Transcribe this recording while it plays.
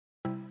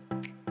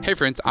Hey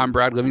friends, I'm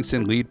Brad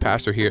Livingston, lead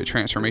pastor here at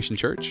Transformation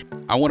Church.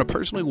 I want to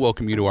personally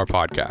welcome you to our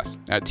podcast.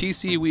 At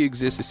TC, we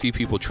exist to see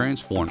people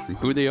transformed from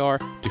who they are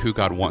to who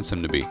God wants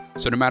them to be.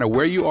 So no matter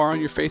where you are on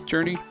your faith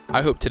journey,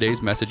 I hope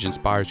today's message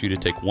inspires you to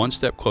take one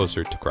step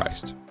closer to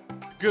Christ.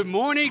 Good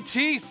morning,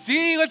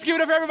 TC. Let's give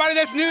it up for everybody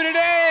that's new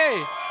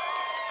today.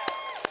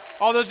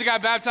 All those that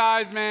got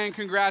baptized, man,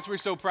 congrats. We're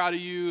so proud of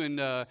you. And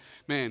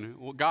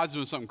God's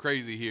doing something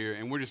crazy here,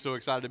 and we're just so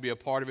excited to be a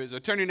part of it. So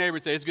turn to your neighbor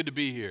and say, it's good to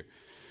be here.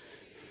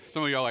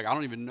 Some of y'all are like, I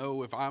don't even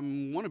know if I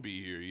want to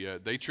be here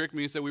yet. They tricked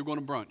me and said we were going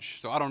to brunch.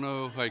 So I don't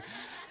know.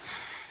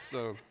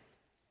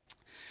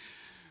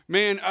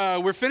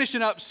 We're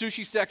finishing up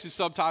Sushi Sex and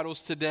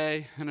Subtitles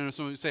today. And I know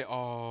some of you say,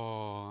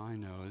 oh, I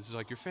know. This is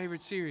like your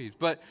favorite series.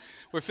 But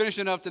we're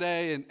finishing up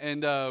today.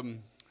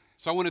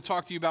 So I want to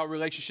talk to you about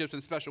relationships in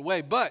a special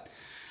way. But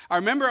I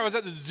remember I was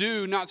at the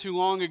zoo not too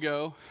long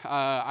ago.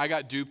 I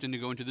got duped into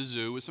going to the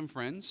zoo with some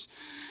friends.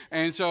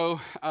 And so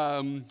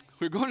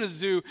we're going to the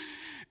zoo.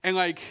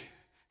 And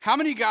how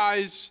many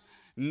guys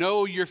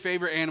know your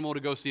favorite animal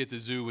to go see at the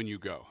zoo when you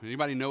go?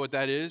 Anybody know what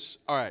that is?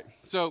 All right.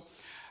 So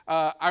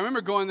I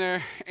remember going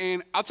there,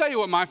 and I'll tell you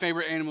what my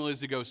favorite animal is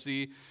to go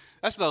see.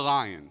 That's the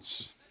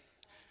lions.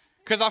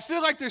 Because I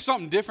feel like there's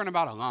something different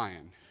about a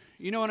lion.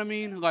 You know what I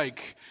mean?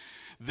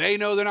 They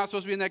know they're not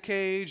supposed to be in that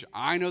cage.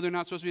 I know they're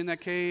not supposed to be in that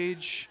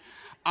cage.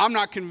 I'm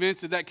not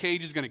convinced that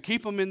cage is going to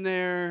keep them in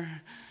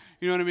there.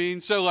 You know what I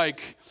mean? So I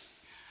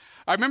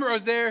remember I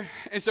was there,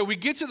 and so we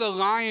get to the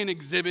lion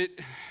exhibit,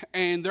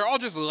 and they're all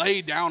just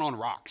laid down on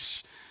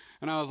rocks.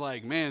 And I was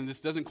like, man,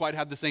 this doesn't quite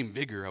have the same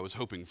vigor I was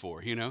hoping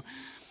for, you know?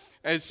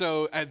 And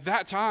so at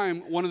that time,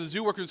 one of the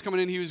zoo workers was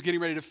coming in, he was getting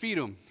ready to feed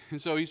them. And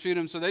so he's feeding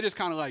them, so they just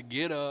kind of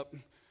get up,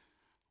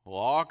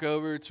 walk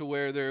over to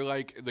where they're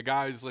the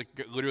guy's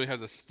literally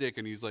has a stick,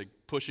 and he's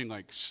pushing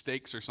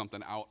steaks or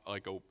something out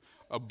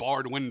a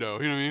barred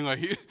window, you know what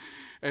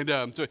I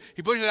mean? So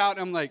he pushes it out,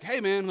 and I'm like, hey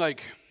man,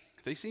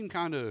 they seem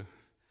kind of,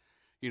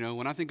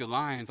 when I think of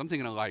lions, I'm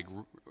thinking of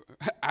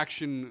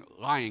action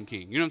Lion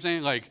King. You know what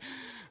I'm saying?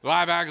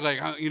 Live act,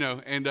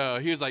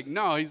 And he was like,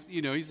 no,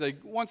 he's like,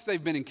 once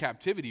they've been in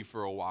captivity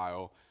for a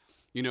while,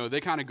 they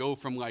kind of go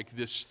from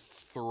this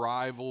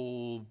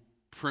thrival,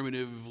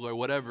 primitive, or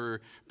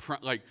whatever,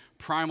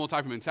 primal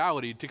type of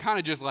mentality to kind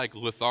of just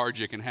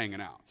lethargic and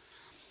hanging out.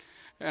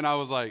 And I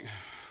was like,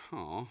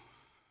 oh,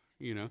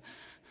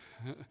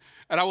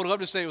 And I would love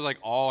to say it was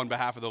all on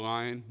behalf of the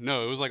lion.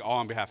 No, it was all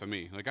on behalf of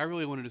me. I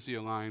really wanted to see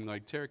a lion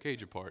tear a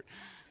cage apart,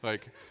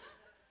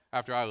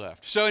 after I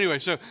left. So anyway,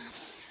 so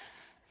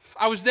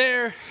I was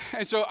there,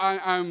 and so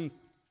I'm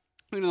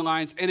looking at the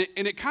lions, and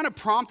it kind of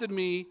prompted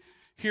me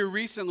here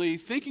recently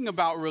thinking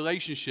about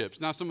relationships.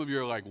 Now some of you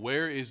are like,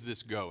 where is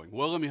this going?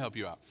 Well, let me help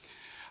you out.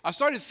 I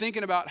started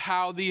thinking about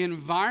how the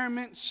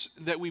environments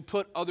that we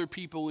put other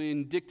people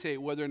in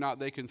dictate whether or not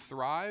they can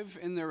thrive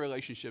in their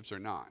relationships or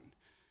not.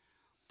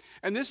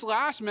 And this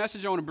last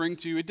message I want to bring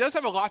to you, it does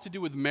have a lot to do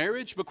with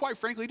marriage, but quite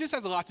frankly, it just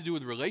has a lot to do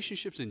with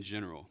relationships in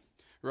general,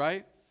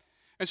 right?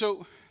 And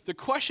so the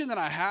question that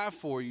I have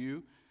for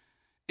you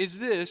is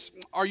this: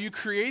 are you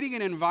creating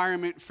an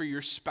environment for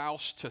your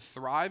spouse to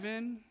thrive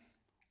in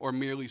or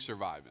merely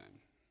survive in?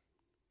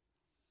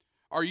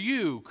 Are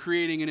you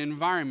creating an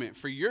environment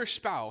for your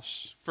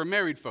spouse, for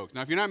married folks?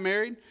 Now, if you're not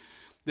married,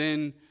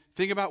 then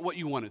think about what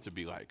you want it to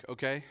be like,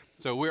 okay?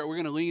 So we're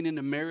going to lean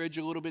into marriage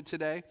a little bit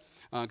today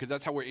because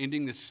that's how we're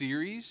ending the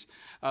series.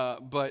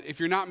 But if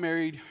you're not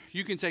married,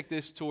 you can take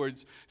this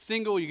towards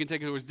single, you can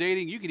take it towards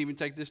dating, you can even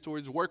take this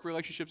towards work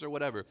relationships or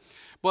whatever.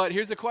 But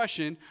here's the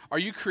question: are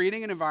you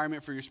creating an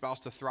environment for your spouse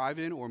to thrive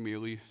in or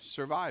merely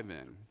survive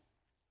in?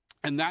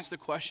 And that's the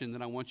question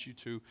that I want you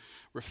to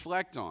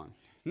reflect on.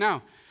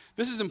 Now,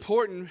 this is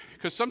important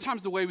because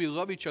sometimes the way we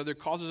love each other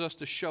causes us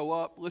to show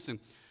up. Listen,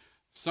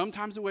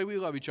 sometimes the way we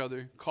love each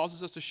other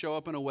causes us to show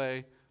up in a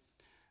way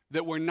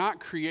that we're not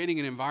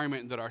creating an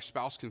environment that our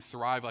spouse can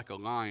thrive like a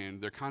lion.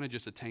 They're kind of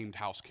just a tamed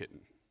house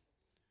kitten.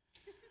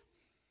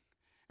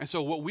 And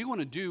so what we want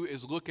to do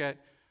is look at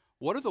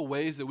what are the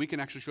ways that we can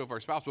actually show up for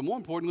our spouse, but more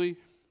importantly,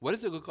 what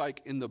does it look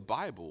like in the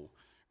Bible,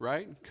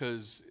 right?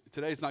 Because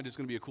today it's not just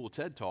going to be a cool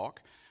TED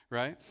Talk,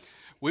 right?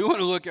 We want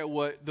to look at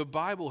what the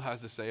Bible has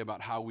to say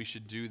about how we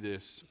should do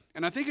this.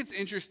 And I think it's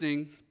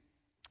interesting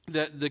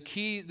that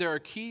there are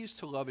keys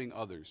to loving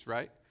others,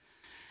 right?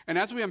 And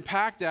as we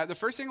unpack that, the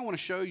first thing I want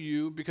to show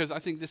you, because I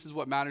think this is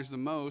what matters the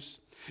most,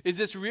 is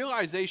this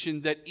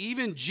realization that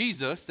even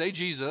Jesus, say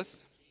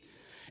Jesus,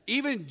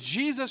 even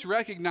Jesus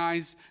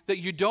recognized that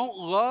you don't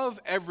love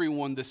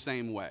everyone the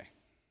same way.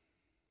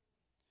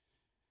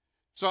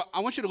 So I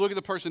want you to look at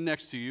the person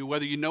next to you,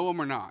 whether you know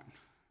them or not,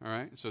 all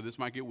right? So this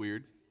might get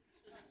weird,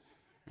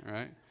 all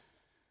right?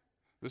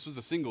 This was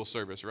a single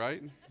service,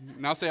 right?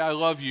 Now say I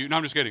love you. No,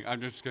 I'm just kidding.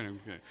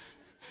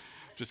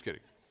 Just kidding.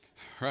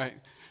 Right?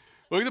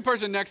 Look at the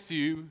person next to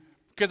you,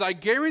 because I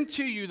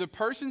guarantee you the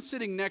person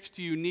sitting next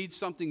to you needs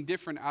something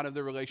different out of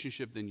the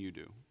relationship than you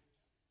do.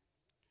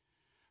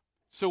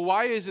 So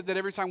why is it that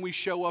every time we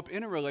show up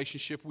in a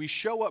relationship, we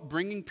show up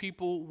bringing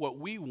people what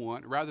we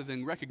want rather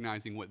than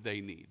recognizing what they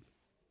need?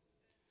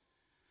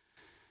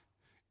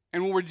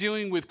 And when we're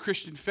dealing with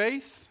Christian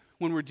faith,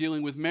 when we're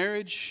dealing with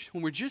marriage,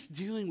 when we're just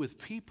dealing with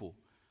people,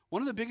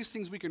 one of the biggest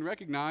things we can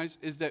recognize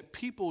is that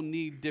people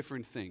need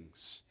different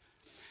things.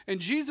 And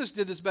Jesus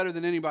did this better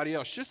than anybody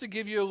else. Just to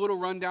give you a little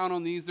rundown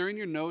on these, they're in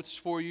your notes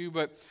for you.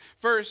 But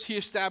first, he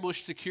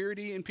established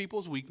security in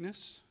people's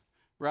weakness,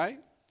 right?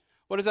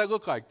 What does that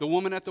look like? The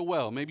woman at the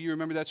well. Maybe you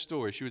remember that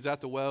story. She was at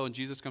the well, and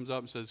Jesus comes up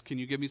and says, "Can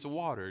you give me some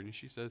water?" And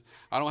she says,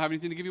 "I don't have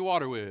anything to give you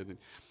water with." And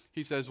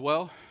he says,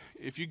 "Well,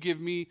 if you give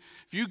me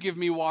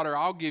water,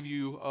 I'll give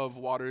you of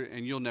water,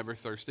 and you'll never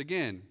thirst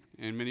again."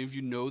 And many of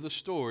you know the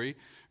story,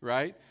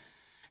 right?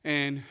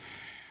 And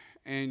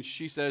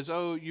she says,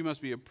 "Oh, you must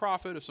be a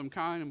prophet of some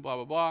kind," and blah,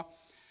 blah, blah.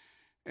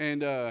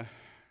 And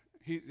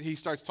he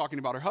starts talking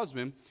about her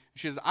husband.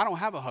 She says, "I don't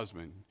have a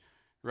husband,"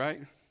 right?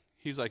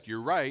 He's like,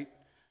 "You're right.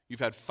 You've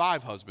had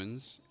 5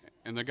 husbands,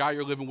 and the guy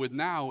you're living with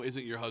now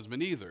isn't your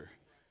husband either."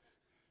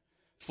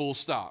 Full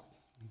stop.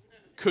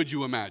 Could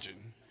you imagine?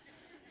 You know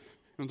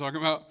what I'm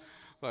talking about?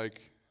 Like,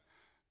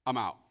 I'm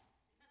out.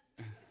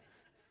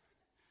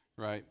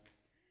 Right?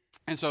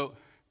 And so,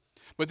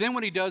 but then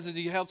what he does is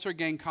he helps her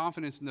gain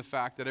confidence in the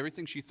fact that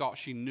everything she thought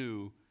she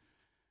knew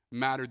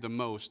mattered the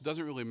most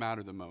doesn't really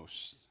matter the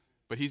most,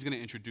 but he's going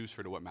to introduce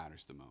her to what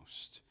matters the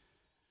most.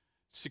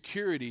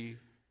 Security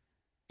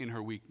in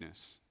her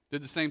weakness.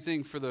 Did the same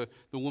thing for the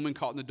woman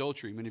caught in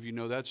adultery. Many of you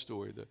know that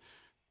story.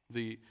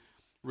 The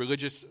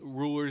religious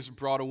rulers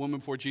brought a woman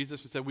before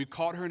Jesus and said, "We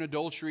caught her in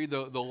adultery.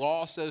 The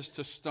law says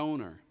to stone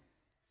her."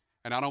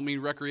 And I don't mean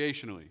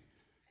recreationally.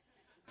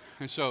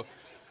 And so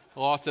the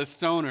law says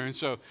stone her. And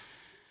so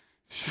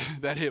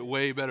that hit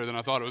way better than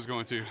I thought it was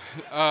going to.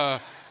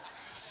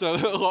 So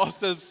the law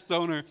says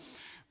stone her.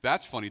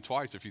 That's funny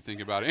twice if you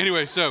think about it.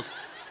 Anyway, so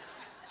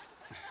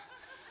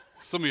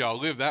some of y'all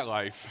live that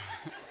life.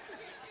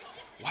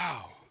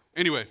 Wow.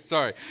 Anyway,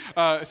 sorry.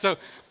 So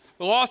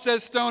the law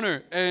says stone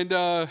her,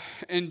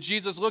 and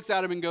Jesus looks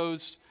at him and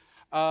goes,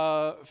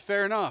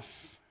 "Fair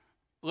enough.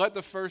 Let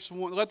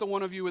the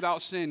one of you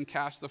without sin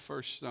cast the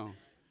first stone."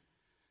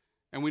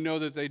 And we know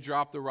that they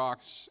dropped the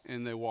rocks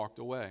and they walked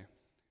away.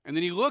 And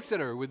then he looks at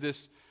her with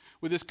this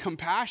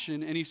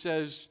compassion, and he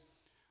says,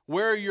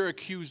 "Where are your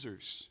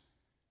accusers?"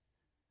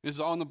 This is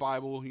all in the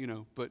Bible,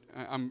 but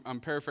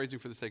I'm paraphrasing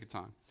for the sake of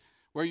time.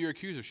 "Where are your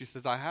accusers?" She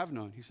says, "I have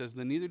none." He says,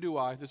 "Then neither do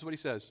I." This is what he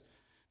says.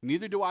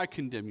 "Neither do I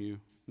condemn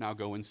you. Now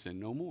go and sin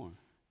no more."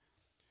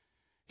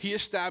 He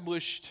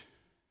established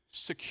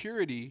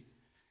security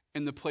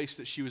in the place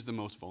that she was the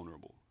most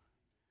vulnerable.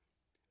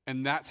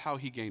 And that's how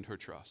he gained her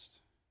trust,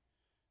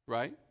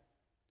 right?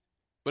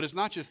 But it's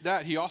not just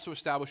that. He also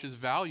establishes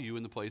value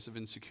in the place of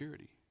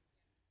insecurity.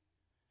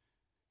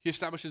 He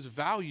establishes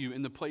value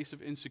in the place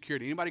of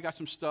insecurity. Anybody got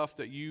some stuff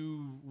that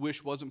you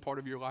wish wasn't part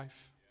of your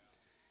life?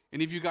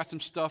 Any of you got some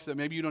stuff that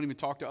maybe you don't even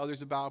talk to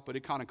others about, but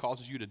it kind of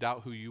causes you to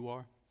doubt who you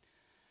are?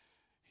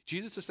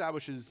 Jesus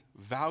establishes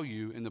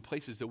value in the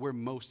places that we're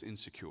most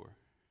insecure.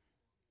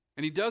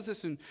 And he does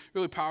this in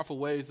really powerful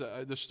ways.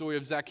 The story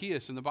of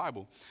Zacchaeus in the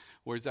Bible,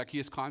 where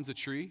Zacchaeus climbs a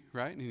tree,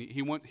 right? And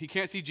he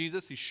can't see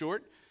Jesus. He's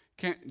short.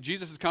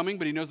 Jesus is coming,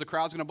 but he knows the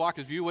crowd's going to block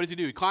his view. What does he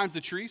do? He climbs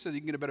the tree so that he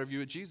can get a better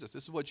view of Jesus.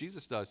 This is what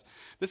Jesus does.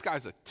 This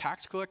guy's a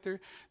tax collector.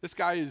 This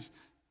guy is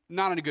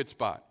not in a good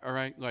spot, all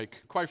right?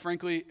 Like, quite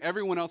frankly,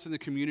 everyone else in the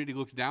community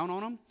looks down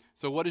on him.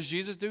 So what does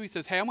Jesus do? He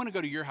says, "Hey, I'm going to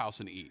go to your house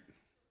and eat."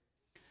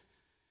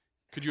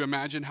 Could you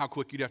imagine how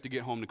quick you'd have to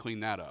get home to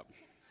clean that up?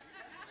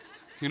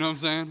 You know what I'm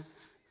saying?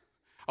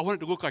 I want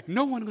it to look like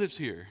no one lives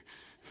here.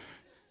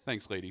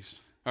 Thanks,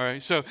 ladies. All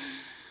right, so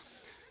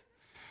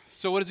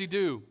what does he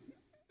do?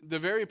 The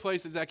very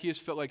place that Zacchaeus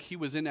felt like he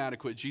was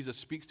inadequate, Jesus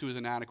speaks to his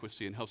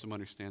inadequacy and helps him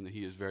understand that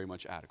he is very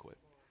much adequate.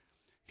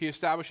 He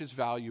establishes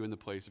value in the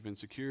place of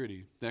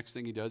insecurity. Next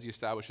thing he does, he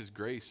establishes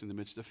grace in the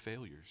midst of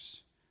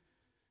failures.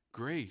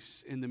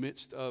 Grace in the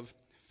midst of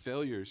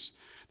failures.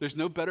 There's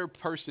no better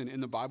person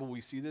in the Bible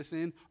we see this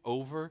in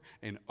over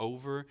and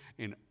over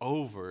and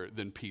over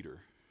than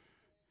Peter.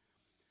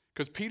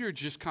 Because Peter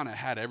just kind of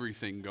had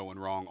everything going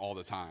wrong all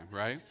the time,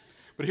 right?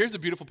 But here's the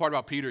beautiful part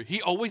about Peter.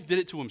 He always did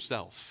it to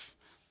himself.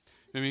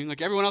 I mean,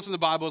 like everyone else in the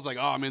Bible is like,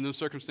 "Oh, man, those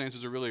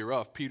circumstances are really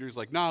rough." Peter's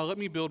like, "Nah, let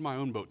me build my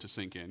own boat to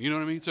sink in." You know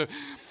what I mean?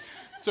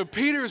 So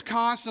Peter's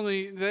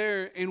constantly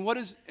there. And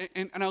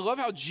I love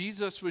how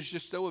Jesus was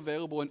just so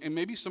available. And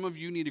maybe some of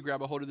you need to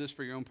grab a hold of this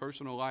for your own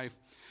personal life.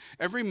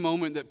 Every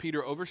moment that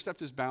Peter overstepped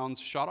his bounds,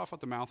 shot off at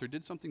the mouth, or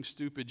did something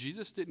stupid,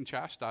 Jesus didn't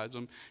chastise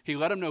him. He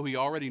let him know he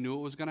already knew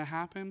it was going to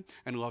happen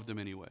and loved him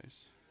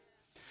anyways.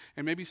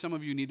 And maybe some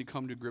of you need to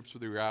come to grips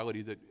with the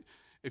reality that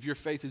if your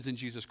faith is in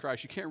Jesus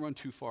Christ, you can't run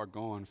too far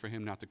gone for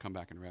him not to come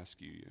back and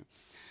rescue you.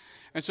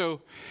 And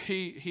so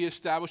he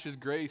establishes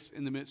grace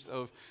in the midst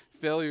of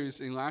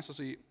failures. And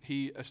lastly,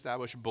 he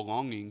established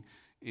belonging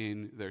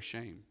in their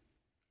shame.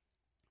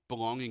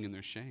 Belonging in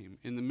their shame.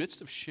 In the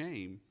midst of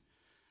shame,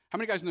 how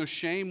many guys know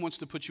shame wants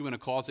to put you in a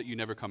closet you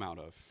never come out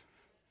of?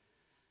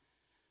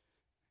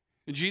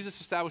 And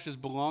Jesus establishes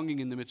belonging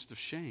in the midst of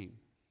shame.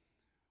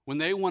 When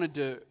they wanted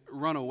to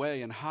run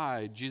away and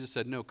hide, Jesus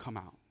said, "No, come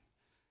out."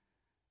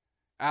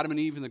 Adam and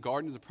Eve in the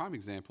garden is a prime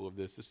example of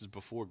this. This is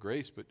before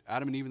grace, but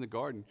Adam and Eve in the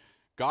garden,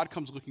 God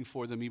comes looking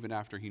for them even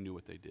after he knew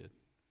what they did.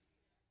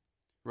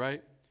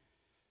 Right?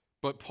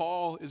 But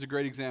Paul is a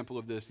great example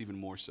of this even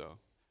more so.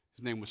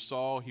 His name was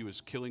Saul. He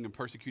was killing and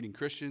persecuting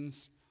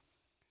Christians.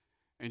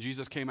 And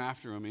Jesus came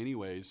after him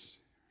anyways,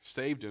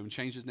 saved him,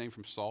 changed his name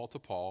from Saul to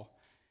Paul,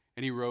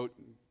 and he wrote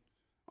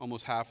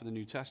almost half of the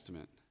New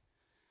Testament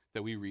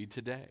that we read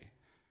today,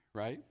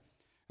 right?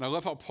 And I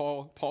love how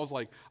Paul's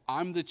like,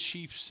 I'm the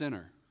chief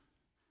sinner.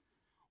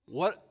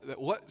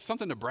 What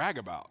something to brag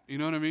about, you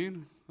know what I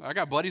mean? I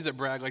got buddies that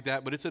brag like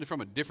that, but it's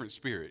from a different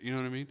spirit, you know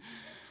what I mean?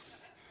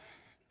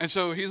 And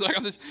so he's like,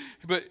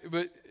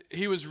 but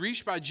he was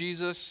reached by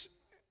Jesus,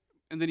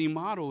 and then he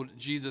modeled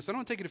Jesus. I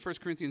don't take you to 1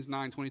 Corinthians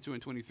 9, 22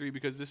 and 23,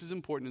 because this is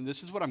important, and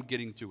this is what I'm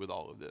getting to with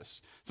all of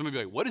this. Some of you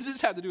are like, what does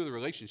this have to do with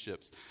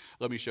relationships?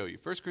 Let me show you.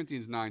 1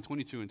 Corinthians 9,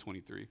 22 and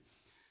 23.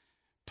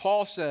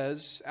 Paul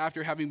says,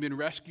 after having been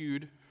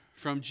rescued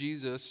from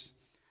Jesus,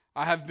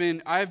 I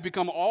have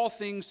become all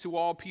things to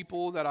all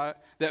people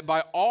that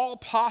by all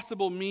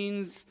possible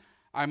means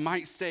I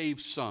might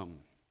save some.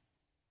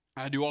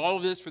 I do all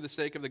of this for the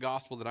sake of the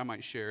gospel, that I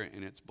might share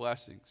in its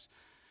blessings.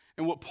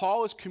 And what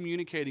Paul is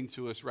communicating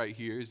to us right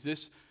here is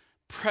this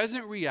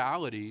present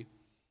reality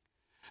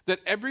that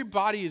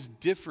everybody is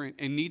different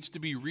and needs to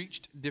be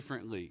reached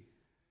differently.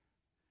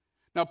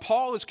 Now,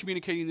 Paul is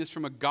communicating this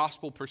from a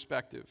gospel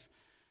perspective,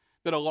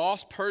 that a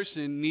lost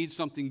person needs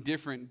something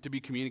different to be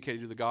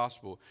communicated to the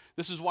gospel.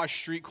 This is why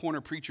street corner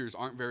preachers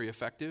aren't very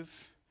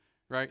effective.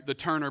 Right? The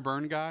turn or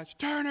burn guys.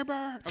 Turn or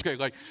burn. Okay,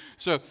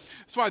 so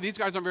that's why these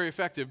guys aren't very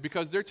effective,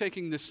 because they're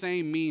taking the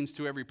same means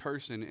to every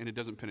person and it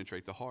doesn't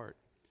penetrate the heart.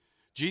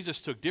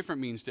 Jesus took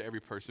different means to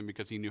every person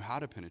because he knew how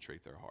to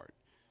penetrate their heart.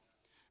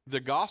 The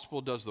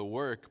gospel does the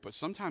work, but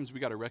sometimes we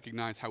got to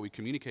recognize how we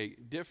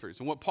communicate differs.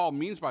 And what Paul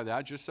means by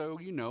that, just so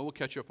you know, we'll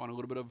catch you up on a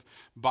little bit of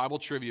Bible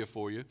trivia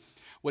for you.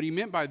 What he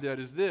meant by that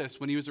is this: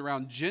 when he was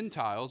around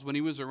Gentiles, when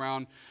he was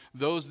around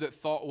those that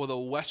thought with a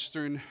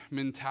Western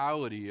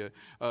mentality,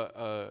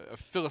 a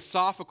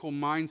philosophical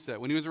mindset,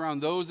 when he was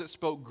around those that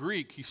spoke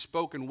Greek, he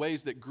spoke in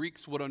ways that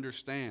Greeks would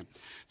understand.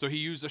 So he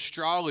used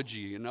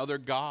astrology and other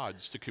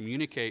gods to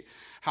communicate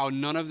how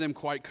none of them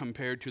quite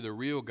compared to the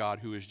real God,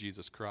 who is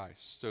Jesus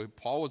Christ. So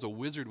Paul was a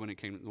wizard when it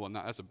came, well,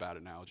 not, that's a bad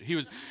analogy. He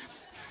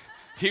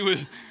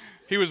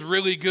was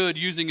really good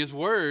using his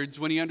words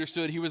when he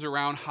understood he was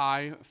around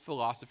high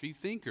philosophy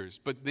thinkers.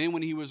 But then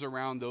when he was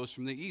around those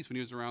from the East, when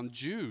he was around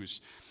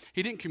Jews,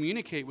 he didn't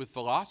communicate with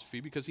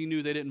philosophy because he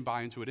knew they didn't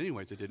buy into it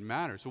anyways. It didn't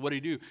matter. So what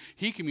did he do?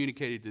 He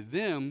communicated to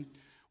them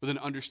with an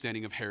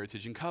understanding of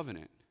heritage and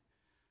covenant.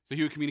 So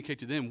he would communicate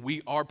to them,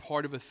 we are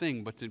part of a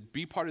thing, but to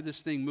be part of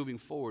this thing moving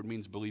forward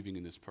means believing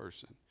in this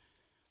person.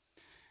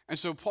 And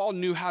so Paul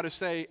knew how to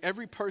say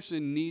every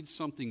person needs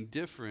something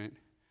different.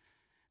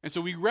 And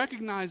so we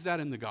recognize that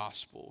in the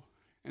gospel.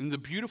 And the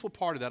beautiful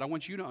part of that, I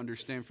want you to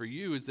understand for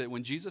you, is that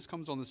when Jesus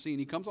comes on the scene,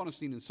 he comes on the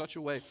scene in such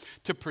a way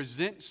to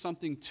present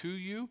something to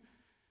you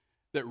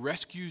that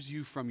rescues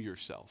you from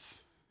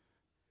yourself.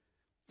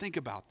 Think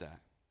about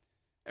that.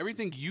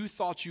 Everything you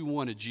thought you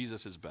wanted,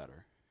 Jesus is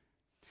better.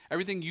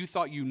 Everything you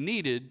thought you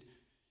need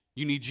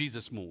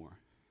Jesus more.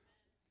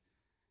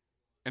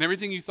 And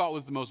everything you thought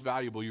was the most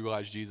valuable, you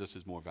realize Jesus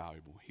is more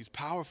valuable. He's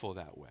powerful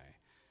that way,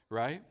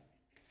 right?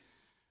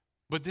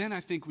 But then I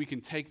think we can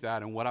take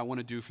that, and what I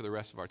want to do for the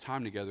rest of our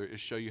time together is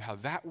show you how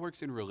that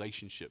works in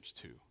relationships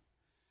too.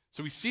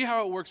 So we see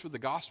how it works with the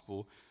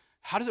gospel.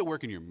 How does it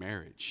work in your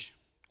marriage?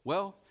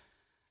 Well,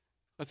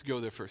 let's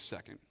go there for a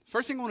second.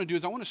 First thing I want to do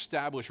is I want to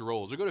establish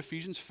roles. We'll go to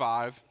Ephesians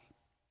 5.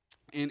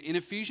 And in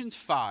Ephesians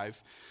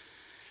 5,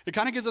 it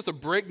kind of gives us a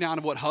breakdown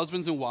of what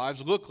husbands and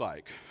wives look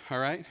like, all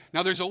right?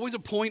 Now, there's always a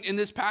point in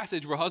this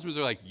passage where husbands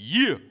are like,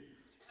 yeah.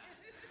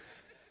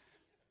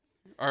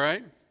 All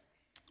right?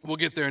 We'll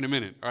get there in a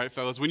minute, all right,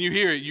 fellas? When you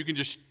hear it, you can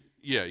just,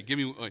 give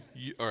me,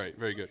 all right,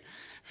 very good.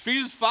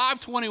 Ephesians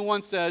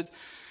 5:21 says,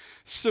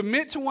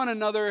 submit to one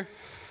another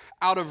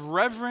out of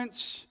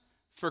reverence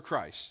for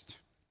Christ.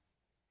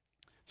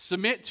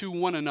 Submit to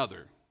one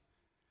another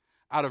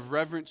out of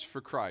reverence for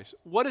Christ.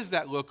 What does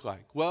that look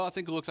like? Well, I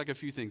think it looks like a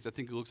few things. I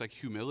think it looks like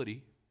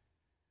humility.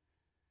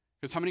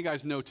 Because how many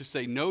guys know to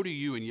say no to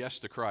you and yes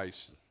to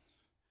Christ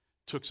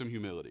took some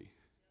humility?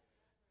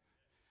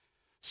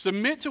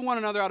 Submit to one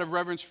another out of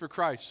reverence for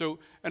Christ. So,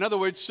 in other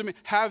words,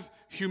 have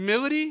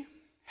humility,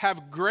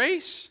 have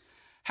grace,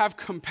 have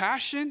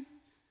compassion,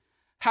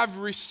 have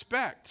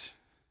respect.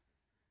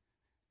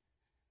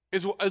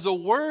 Is a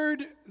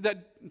word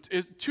that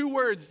is two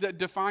words that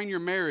define your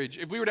marriage.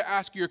 If we were to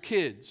ask your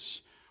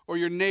kids or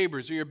your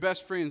neighbors or your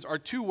best friends, are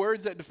two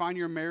words that define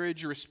your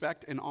marriage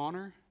respect and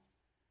honor?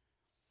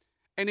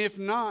 And if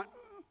not,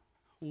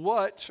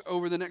 what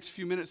over the next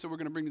few minutes that we're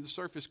going to bring to the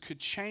surface could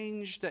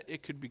change that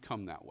it could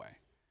become that way?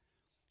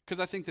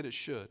 Because I think that it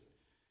should.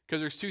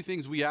 Because there's two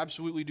things we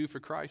absolutely do for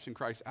Christ and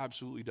Christ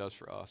absolutely does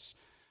for us,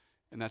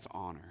 and that's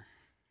honor.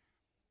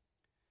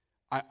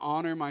 I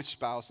honor my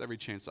spouse every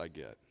chance I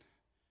get.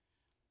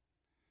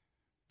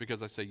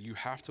 Because I say, you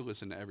have to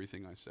listen to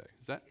everything I say.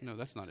 No,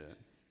 that's not it.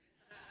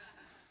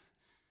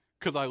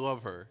 because I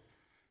love her.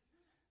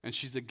 And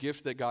she's a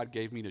gift that God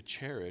gave me to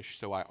cherish,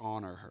 so I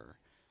honor her,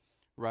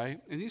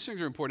 right? And these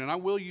things are important. And I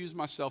will use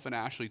myself and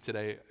Ashley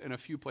today in a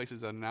few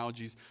places as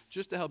analogies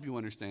just to help you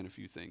understand a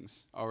few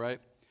things, all right?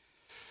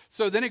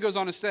 So then it goes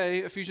on to say,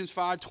 Ephesians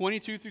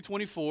 5:22 through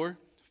 24,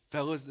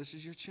 fellas, this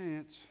is your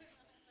chance.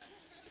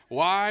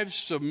 Wives,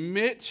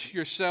 submit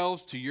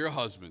yourselves to your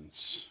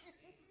husbands.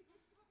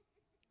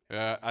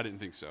 I didn't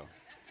think so.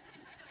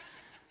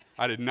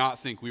 I did not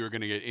think we were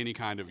going to get any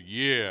kind of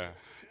yeah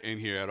in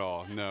here at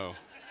all. No.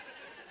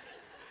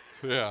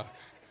 Yeah.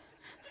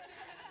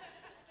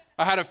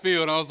 I had a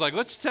feel, and I was like,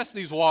 let's test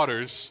these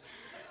waters.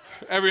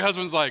 Every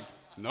husband's like,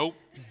 nope.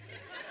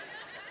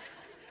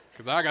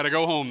 Because I got to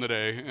go home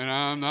today, and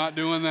I'm not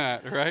doing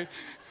that, right?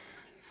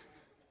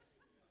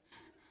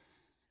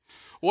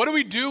 What do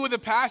we do with a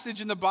passage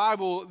in the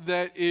Bible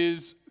that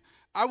is,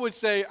 I would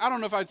say, I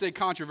don't know if I'd say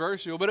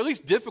controversial, but at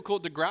least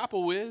difficult to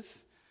grapple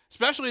with,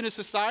 especially in a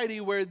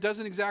society where it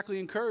doesn't exactly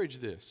encourage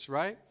this,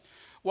 right?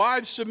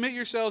 Wives, submit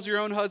yourselves to your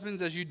own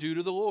husbands as you do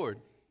to the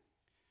Lord.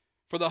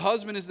 For the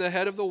husband is the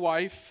head of the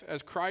wife,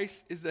 as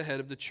Christ is the head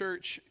of the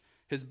church,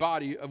 his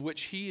body, of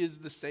which he is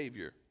the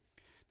Savior.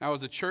 Now,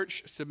 as the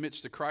church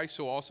submits to Christ,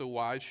 so also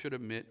wives should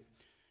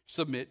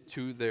submit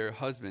to their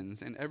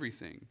husbands in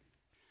everything.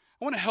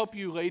 I want to help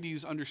you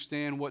ladies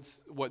understand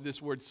what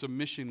this word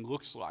submission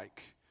looks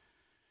like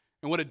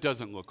and what it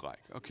doesn't look like,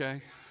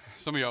 okay?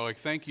 Some of y'all are like,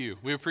 thank you.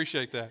 We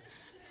appreciate that.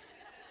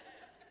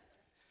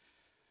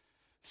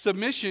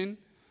 Submission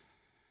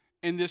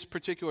in this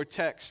particular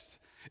text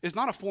is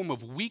not a form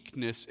of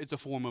weakness, it's a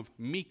form of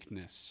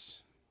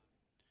meekness.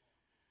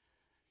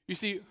 You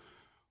see,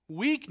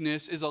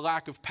 weakness is a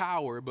lack of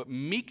power, but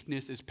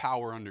meekness is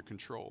power under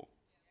control.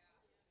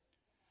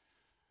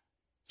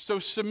 So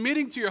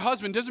submitting to your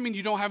husband doesn't mean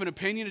you don't have an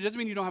opinion. It doesn't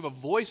mean you don't have a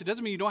voice. It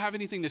doesn't mean you don't have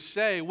anything to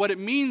say. What it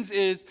means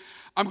is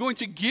I'm going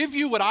to give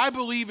you what I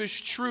believe is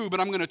true,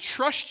 but I'm going to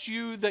trust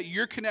you that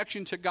your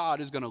connection to God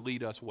is going to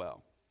lead us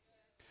well.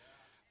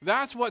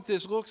 That's what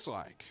this looks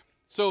like.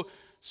 So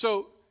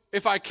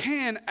if I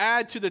can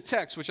add to the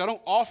text, which I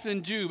don't often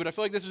do, but I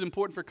feel like this is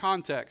important for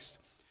context,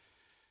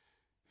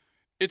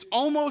 it's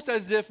almost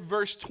as if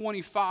verse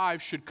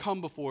 25 should come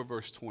before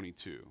verse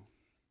 22.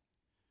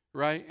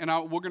 Right? And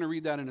we're going to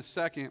read that in a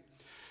second.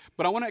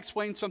 But I want to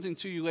explain something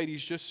to you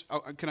ladies.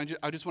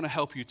 I just want to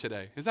help you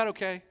today. Is that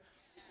okay?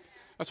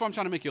 That's why I'm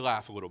trying to make you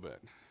laugh a little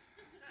bit.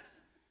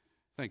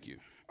 Thank you.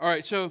 All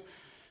right,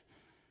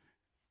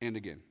 and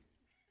again.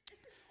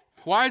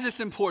 Why is this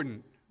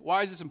important?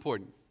 Why is this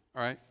important?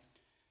 All right?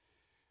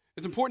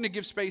 It's important to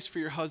give space for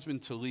your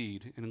husband to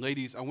lead. And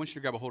ladies, I want you to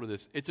grab a hold of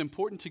this. It's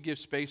important to give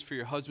space for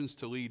your husbands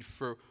to lead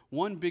for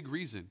one big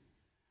reason,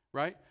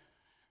 right?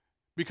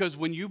 Because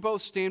when you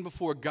both stand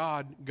before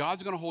God,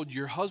 God's going to hold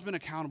your husband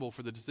accountable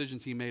for the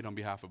decisions he made on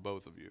behalf of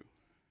both of you.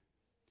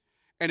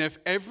 And if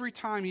every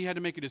time he had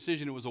to make a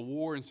decision, it was a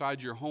war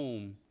inside your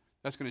home,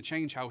 that's going to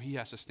change how he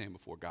has to stand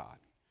before God.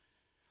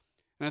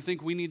 And I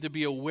think we need to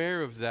be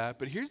aware of that.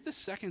 But here's the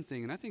second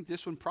thing, and I think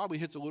this one probably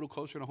hits a little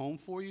closer to home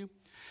for you,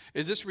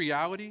 is this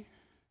reality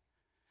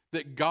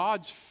that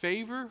God's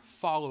favor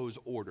follows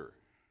order.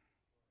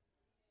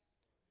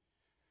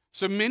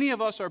 So many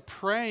of us are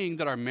praying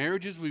that our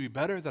marriages would be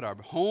better, that our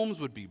homes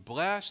would be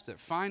blessed, that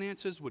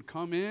finances would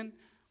come in,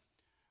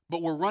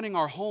 but we're running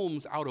our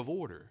homes out of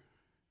order.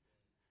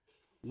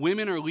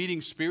 Women are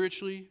leading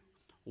spiritually.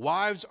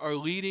 Wives are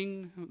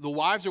leading. The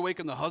wives are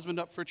waking the husband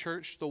up for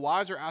church. The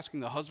wives are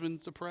asking the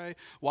husbands to pray.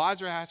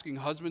 Wives are asking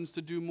husbands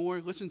to do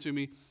more. Listen to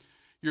me.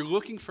 You're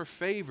looking for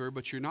favor,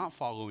 but you're not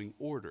following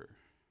order.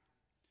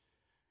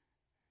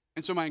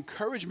 And so my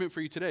encouragement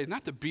for you today is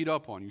not to beat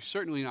up on you.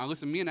 Certainly not.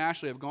 Listen, me and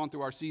Ashley have gone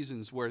through our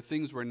seasons where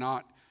things were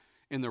not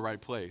in the right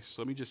place.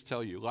 So let me just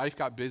tell you, life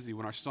got busy.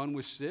 When our son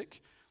was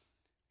sick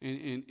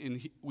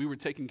and we were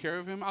taking care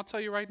of him, I'll tell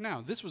you right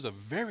now, this was a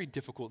very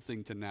difficult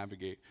thing to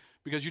navigate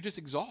because you're just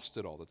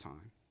exhausted all the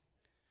time.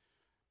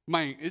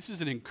 This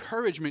is an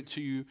encouragement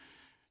to you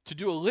to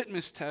do a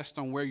litmus test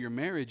on where your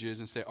marriage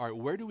is and say, all right,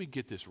 where do we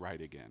get this right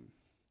again?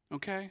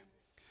 Okay?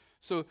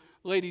 So,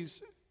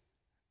 ladies,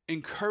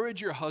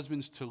 encourage your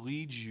husbands to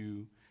lead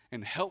you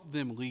and help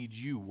them lead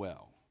you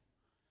well.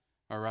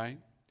 All right?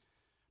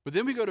 But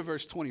then we go to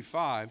verse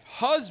 25.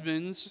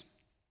 Husbands,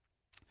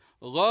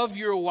 love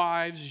your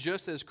wives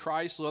just as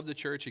Christ loved the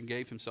church and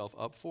gave himself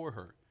up for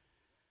her.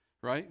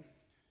 Right?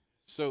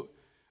 So,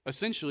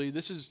 essentially,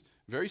 this is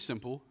very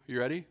simple. You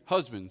ready?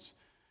 Husbands,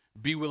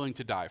 be willing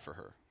to die for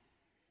her.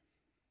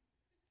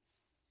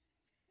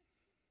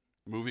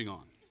 Moving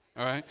on.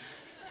 All right?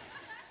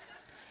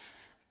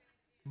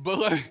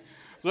 But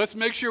let's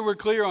make sure we're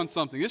clear on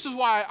something. This is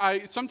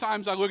why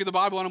sometimes I look at the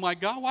Bible and I'm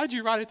like, God, why'd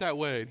you write it that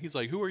way? And he's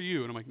like, who are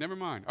you? And I'm like, never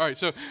mind. All right,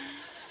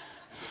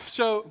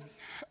 so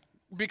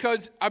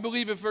because I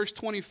believe if verse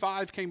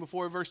 25 came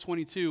before verse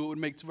 22, it would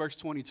make verse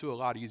 22 a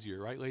lot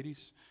easier, right,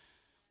 ladies?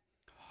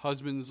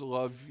 Husbands,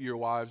 love your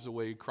wives the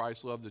way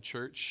Christ loved the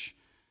church.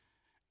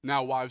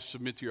 Now wives,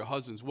 submit to your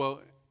husbands.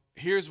 Well,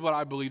 here's what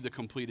I believe the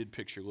completed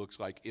picture looks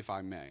like, if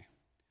I may.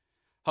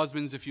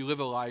 Husbands, if you live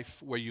a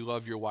life where you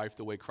love your wife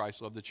the way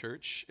Christ loved the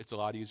church, it's a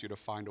lot easier to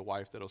find a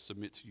wife that'll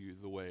submit to you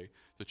the way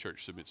the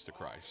church submits to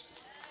Christ.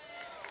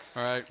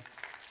 All right?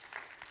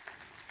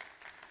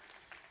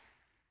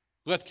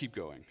 Let's keep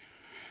going.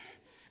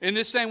 In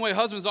this same way,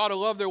 husbands ought to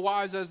love their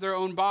wives as their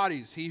own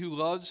bodies. He who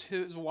loves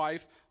his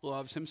wife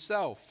loves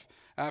himself.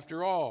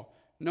 After all,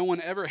 no one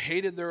ever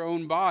hated their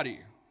own body.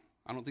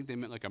 I don't think they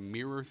meant like a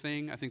mirror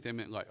thing. I think they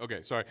meant like,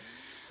 okay, sorry.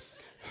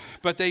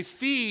 But they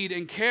feed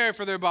and care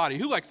for their body.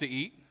 Who likes to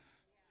eat?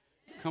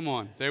 Come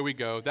on, there we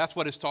go. That's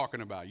what it's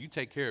talking about. You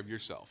take care of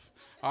yourself.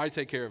 I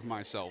take care of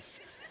myself.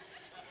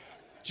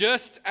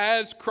 Just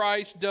as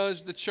Christ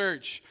does the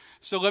church.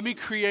 So let me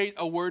create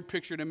a word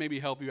picture to maybe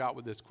help you out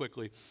with this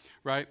quickly,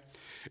 right?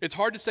 It's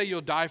hard to say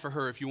you'll die for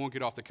her if you won't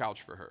get off the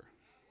couch for her.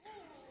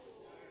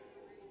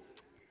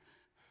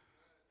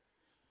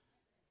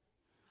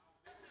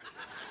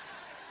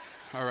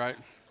 All right.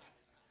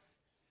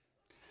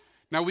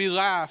 Now we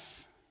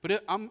laugh,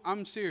 but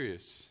I'm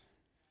serious.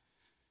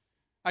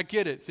 I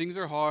get it. Things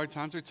are hard.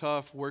 Times are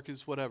tough. Work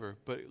is whatever.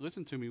 But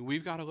listen to me.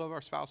 We've got to love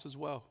our spouse as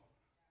well.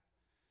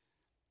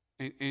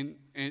 And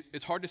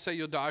it's hard to say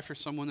you'll die for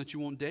someone that you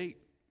won't date.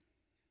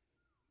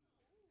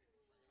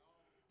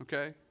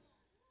 Okay?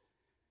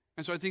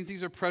 And so I think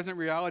these are present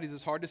realities.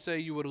 It's hard to say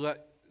you would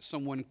let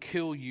someone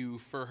kill you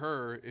for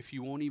her if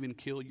you won't even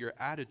kill your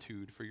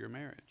attitude for your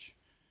marriage.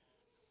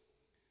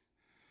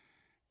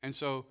 And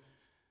so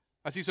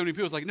I see so many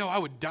people, it's like, no, I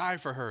would die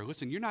for her.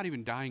 Listen, you're not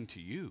even dying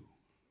to you.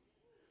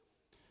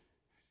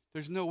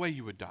 There's no way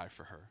you would die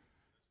for her.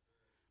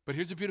 But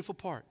here's the beautiful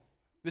part.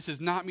 This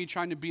is not me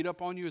trying to beat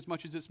up on you as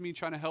much as it's me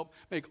trying to help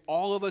make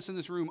all of us in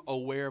this room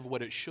aware of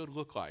what it should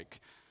look like.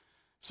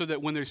 So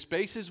that when there's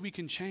spaces we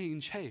can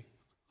change, hey,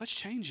 let's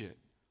change it.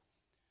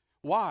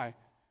 Why?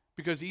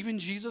 Because even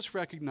Jesus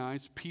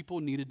recognized people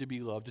needed to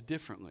be loved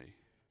differently.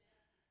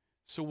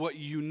 So what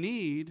you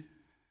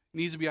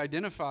needs to be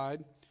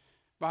identified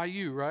by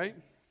you, right?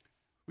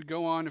 We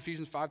go on,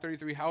 Ephesians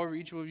 5:33, however,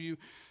 each of you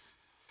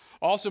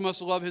also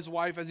must love his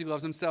wife as he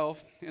loves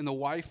himself, and the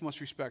wife must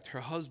respect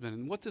her husband.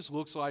 And what this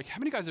looks like, how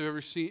many guys have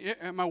ever seen,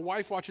 my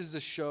wife watches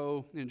this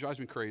show, and it drives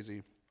me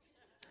crazy.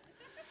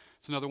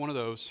 It's another one of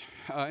those.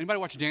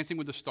 Anybody watch Dancing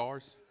with the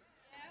Stars?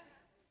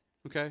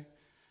 Okay?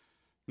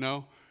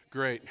 No?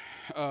 Great.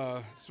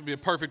 This would be a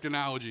perfect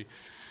analogy.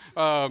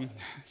 In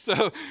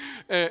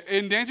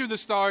Dancing with the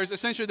Stars,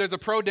 essentially there's a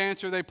pro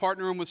dancer. They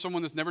partner him with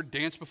someone that's never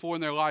danced before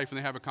in their life, and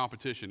they have a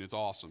competition. It's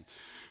awesome.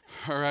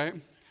 All right?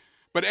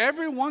 But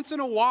every once in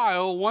a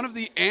while, one of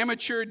the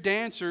amateur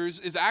dancers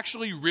is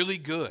actually really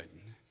good.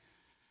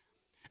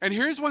 And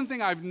here's one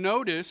thing I've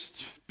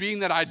noticed, being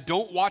that I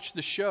don't watch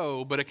the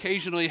show, but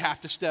occasionally have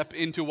to step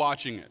into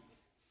watching it.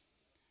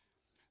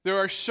 There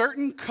are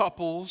certain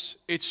couples,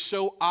 it's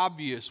so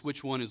obvious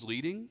which one is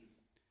leading.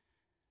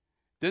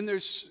 Then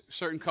there's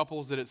certain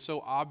couples that it's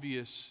so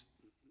obvious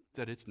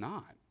that it's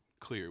not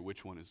clear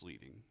which one is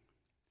leading.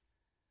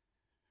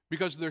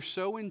 Because they're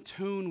so in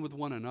tune with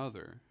one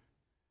another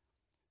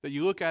that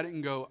you look at it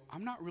and go,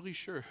 I'm not really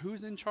sure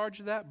who's in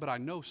charge of that, but I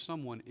know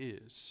someone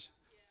is.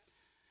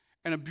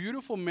 And a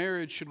beautiful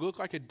marriage should look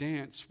like a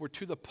dance where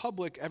to the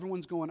public,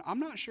 everyone's going, I'm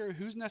not sure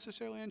who's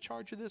necessarily in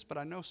charge of this, but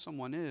I know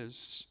someone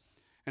is.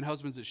 And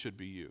husbands, it should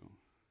be you.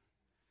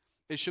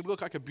 It should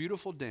look like a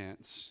beautiful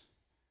dance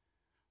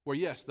where,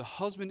 yes, the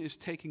husband is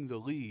taking the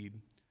lead,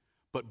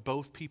 but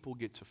both people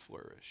get to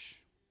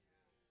flourish.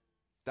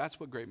 That's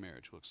what great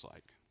marriage looks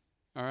like.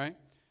 All right?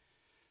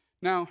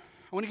 Now,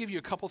 I want to give you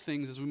a couple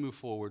things as we move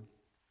forward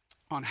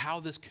on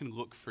how this can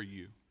look for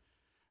you.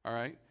 All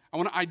right? I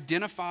want to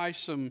identify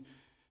some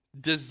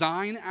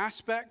design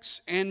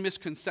aspects and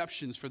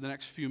misconceptions for the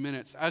next few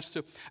minutes as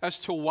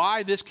to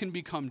why this can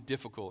become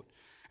difficult.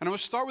 And I'm going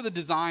to start with the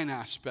design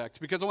aspect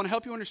because I want to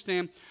help you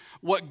understand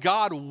what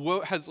God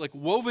has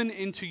woven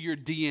into your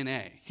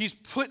DNA. He's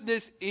put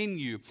this in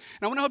you.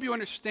 And I want to help you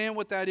understand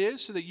what that is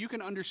so that you can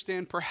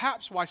understand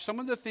perhaps why some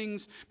of the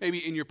things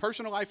maybe in your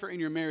personal life or in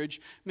your marriage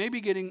may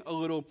be getting a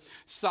little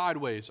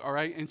sideways, all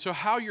right? And so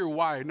how you're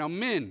wired. Now,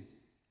 men,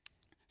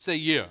 say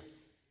yeah.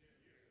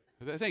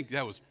 I think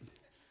that was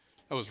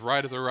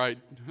right at the right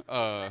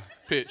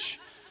pitch.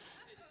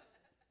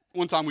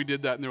 One time we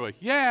did that and they're like,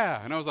 yeah.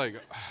 And I was like,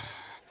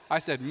 I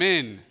said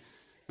men,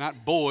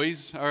 not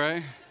boys, all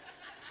right?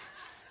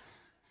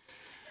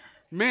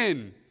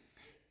 Men,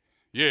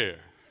 yeah.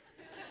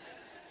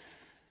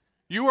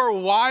 You are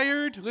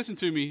wired, listen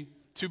to me,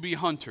 to be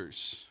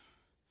hunters.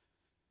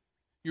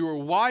 You are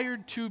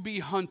wired to be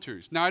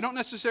hunters. Now, I don't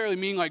necessarily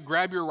mean like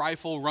grab your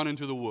rifle, run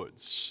into the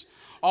woods.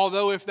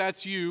 Although if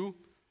that's you,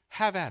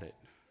 have at it,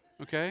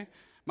 okay?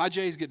 My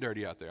J's get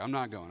dirty out there. I'm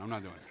not doing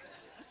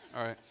it,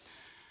 all right?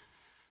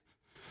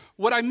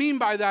 What I mean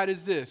by that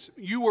is this.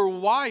 You were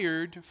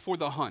wired for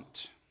the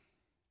hunt.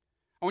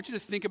 I want you to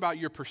think about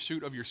your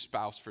pursuit of your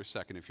spouse for a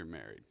second if you're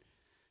married.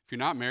 If you're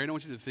not married, I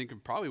want you to think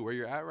of probably where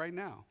you're at right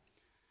now.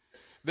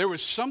 There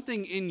was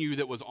something in you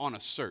that was on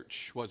a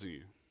search, wasn't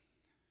you?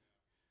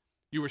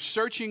 You were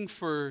searching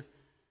for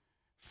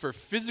for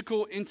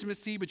physical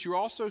intimacy, but you're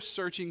also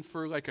searching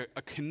for like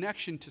a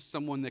connection to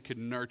someone that could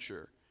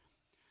nurture.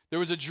 There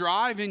was a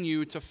drive in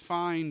you to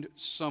find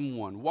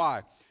someone.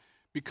 Why?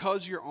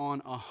 Because you're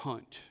on a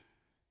hunt.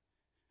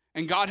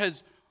 And God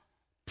has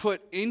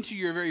put into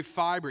your very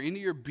fiber, into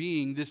your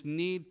being, this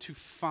need to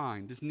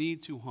find, this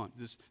need to hunt,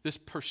 this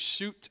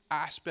pursuit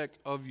aspect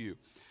of you,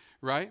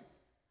 right?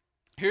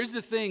 Here's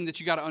the thing that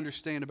you got to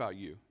understand about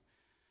you.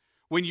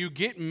 When you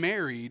get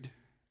married,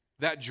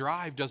 that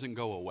drive doesn't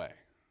go away.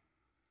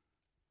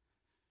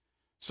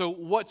 So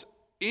what's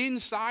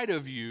inside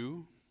of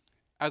you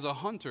as a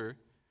hunter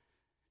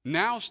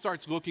now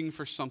starts looking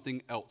for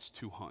something else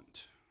to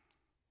hunt.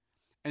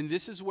 And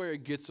this is where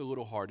it gets a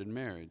little hard in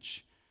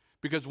marriage.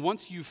 Because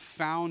once you've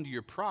found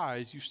your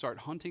prize, you start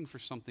hunting for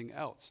something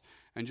else.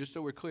 And just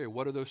so we're clear,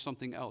 what are those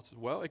something else?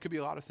 Well, it could be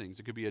a lot of things.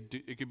 It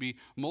could be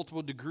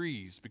multiple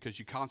degrees because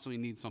you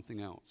constantly need something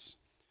else.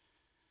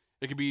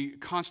 It could be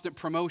constant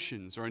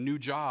promotions or a new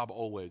job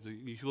always.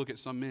 You look at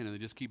some men and they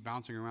just keep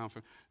bouncing around.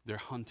 They're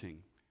hunting.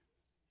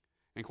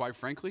 And quite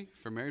frankly,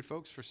 for married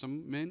folks, for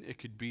some men, it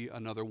could be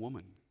another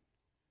woman.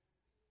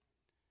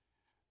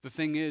 The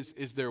thing is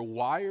they're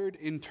wired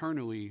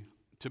internally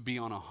to be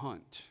on a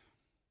hunt.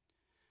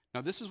 Now,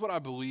 this is what I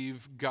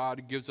believe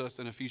God gives us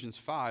in Ephesians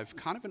 5,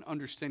 kind of an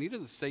understanding. He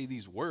doesn't say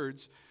these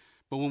words,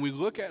 but when we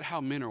look at how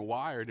men are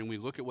wired and we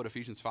look at what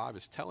Ephesians 5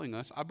 is telling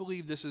us, I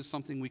believe this is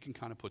something we can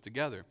kind of put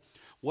together.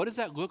 What does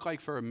that look like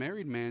for a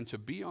married man to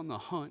be on the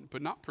hunt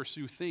but not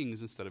pursue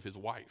things instead of his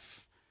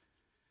wife?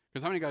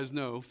 Because how many guys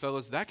know,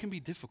 fellas, that can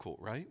be difficult,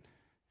 right?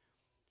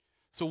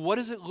 So what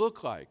does it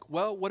look like?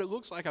 Well, what it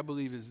looks like, I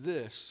believe, is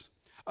this: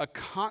 a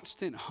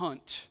constant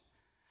hunt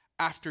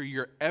after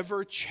your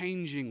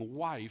ever-changing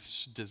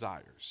wife's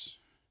desires.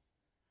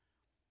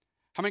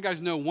 How many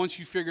guys know once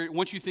you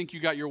think you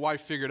got your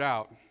wife figured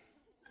out,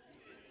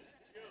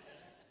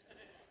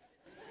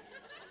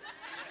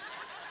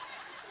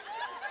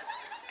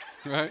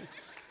 right?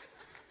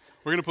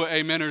 We're going to put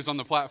ameners on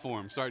the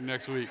platform starting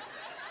next week.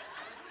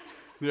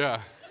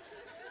 Yeah.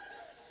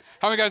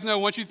 How many guys know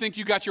once you think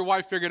you got your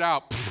wife figured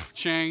out,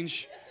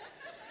 change,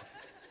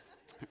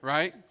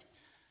 right?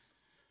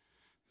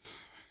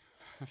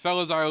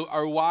 Fellas,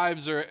 our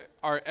wives are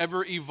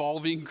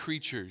ever-evolving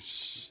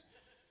creatures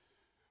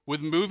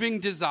with moving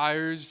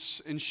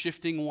desires and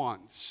shifting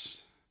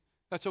wants.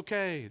 That's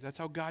okay. That's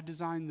how God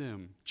designed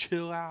them.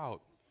 Chill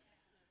out.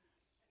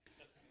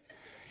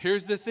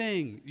 Here's the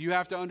thing you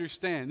have to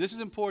understand. This is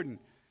important.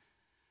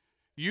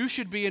 You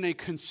should be in a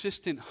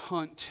consistent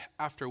hunt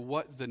after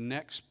what the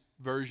next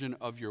version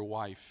of your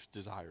wife's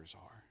desires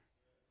are.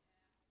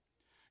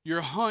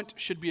 Your hunt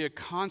should be a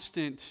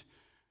constant.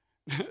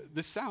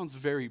 This sounds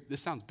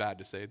bad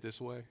to say it this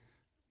way,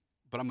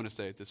 but I'm going to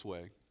say it this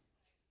way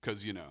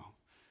because,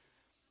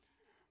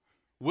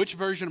 which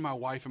version of my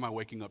wife am I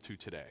waking up to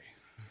today?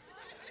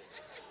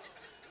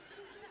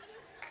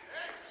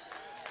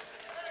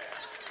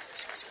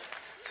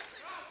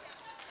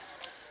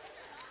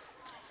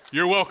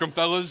 You're welcome,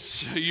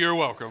 fellas. You're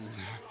welcome.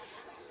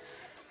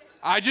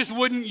 I just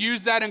wouldn't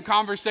use that in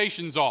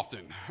conversations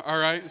often, all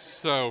right?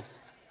 So,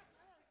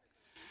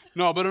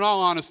 no, but in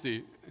all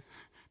honesty,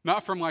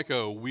 not from like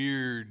a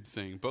weird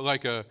thing,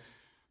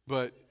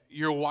 but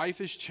your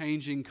wife is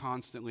changing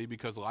constantly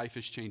because life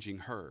is changing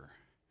her.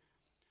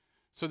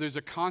 So there's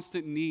a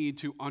constant need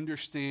to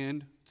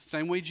understand,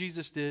 same way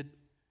Jesus did,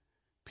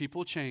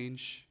 people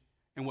change,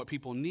 and what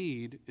people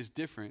need is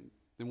different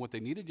than what they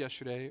needed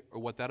yesterday or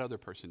what that other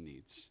person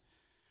needs,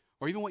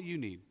 or even what you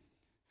need.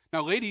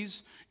 Now,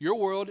 ladies, your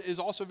world is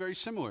also very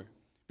similar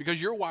because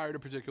you're wired a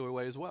particular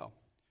way as well.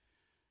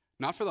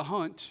 Not for the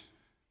hunt,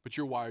 but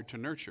you're wired to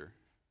nurture,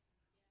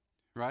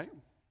 right?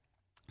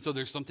 So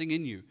there's something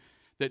in you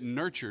that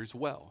nurtures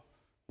well.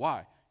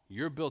 Why?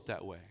 You're built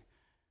that way.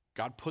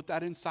 God put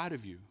that inside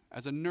of you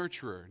as a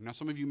nurturer. Now,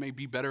 some of you may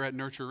be better at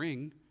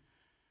nurturing,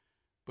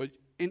 but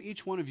in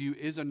each one of you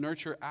is a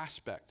nurture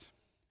aspect.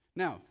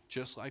 Now,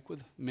 just like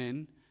with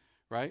men,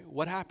 right?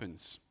 What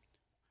happens?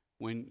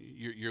 When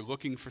you're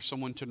looking for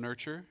someone to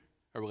nurture,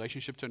 a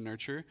relationship to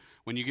nurture,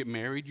 when you get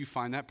married, you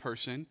find that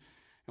person,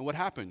 and what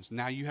happens?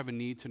 Now you have a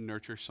need to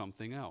nurture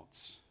something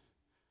else.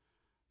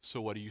 So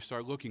what do you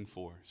start looking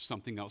for?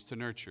 Something else to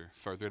nurture,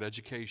 furthered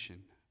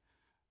education,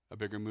 a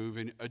bigger move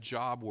in a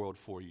job world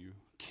for you,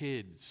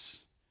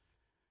 kids,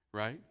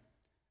 right?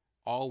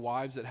 All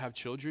wives that have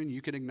children,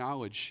 you can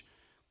acknowledge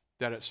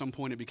that at some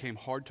point it became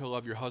hard to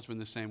love your husband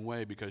the same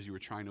way because you were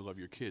trying to love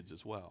your kids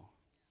as well.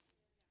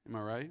 Am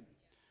I right?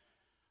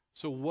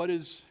 So what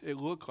does it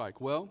look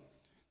like? Well,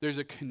 there's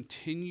a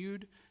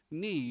continued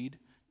need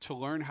to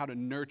learn how to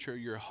nurture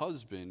your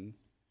husband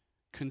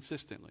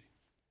consistently.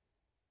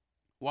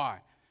 Why?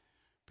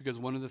 Because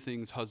one of the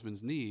things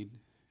husbands need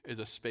is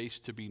a space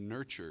to be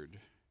nurtured.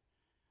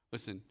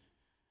 Listen,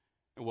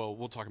 well,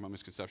 we'll talk about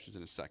misconceptions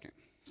in a second.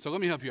 So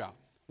let me help you out.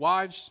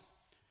 Wives,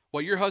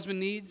 what your husband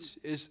needs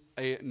is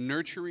a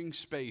nurturing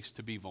space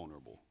to be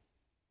vulnerable.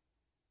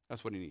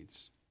 That's what he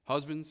needs.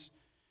 Husbands,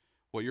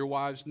 what your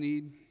wives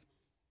need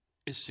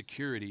is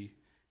security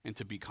and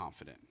to be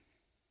confident,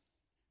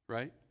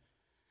 right?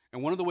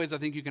 And one of the ways I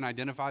think you can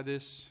identify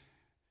this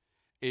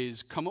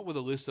is come up with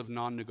a list of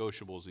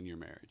non-negotiables in your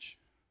marriage.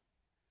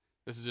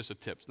 This is just a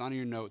tip. It's not in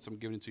your notes. I'm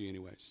giving it to you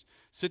anyways.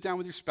 Sit down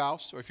with your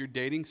spouse, or if you're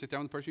dating, sit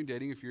down with the person you're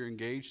dating. If you're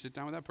engaged, sit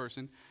down with that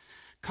person.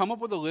 Come up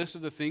with a list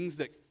of the things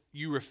that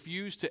you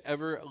refuse to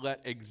ever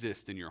let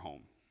exist in your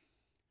home.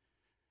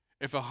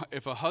 If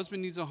a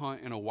husband needs a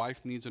hunt and a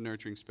wife needs a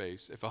nurturing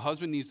space, if a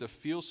husband needs to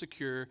feel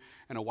secure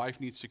and a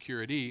wife needs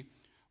security,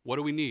 what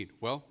do we need?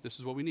 Well, this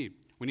is what we need.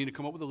 We need to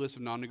come up with a list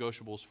of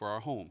non-negotiables for our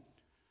home.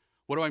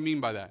 What do I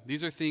mean by that?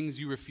 These are things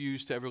you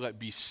refuse to ever let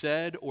be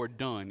said or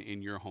done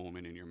in your home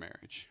and in your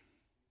marriage.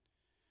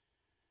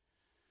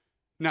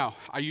 Now,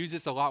 I use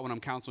this a lot when I'm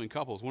counseling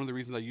couples. One of the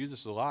reasons I use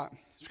this a lot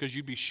is because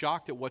you'd be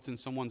shocked at what's in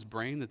someone's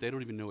brain that they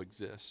don't even know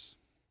exists.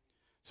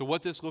 So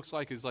what this looks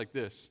like is like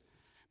this.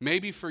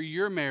 Maybe for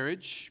your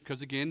marriage,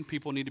 because again,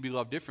 people need to be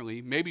loved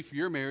differently, maybe for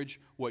your marriage,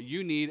 what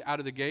you need out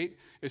of the gate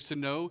is to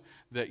know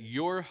that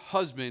your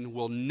husband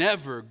will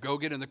never go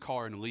get in the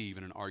car and leave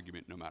in an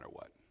argument no matter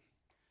what,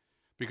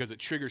 because it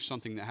triggers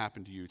something that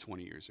happened to you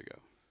 20 years ago.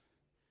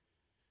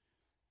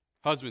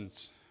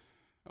 Husbands,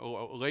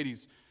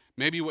 ladies,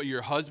 maybe what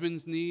your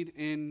husbands need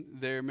in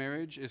their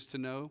marriage is to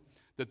know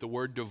that the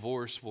word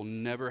divorce will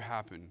never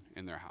happen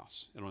in their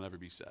house. It'll never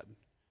be said.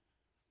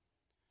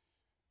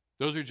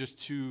 Those are just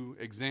two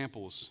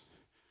examples.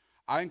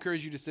 I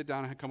encourage you to sit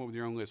down and come up with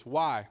your own list.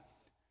 Why?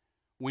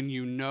 When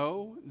you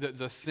know that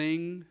the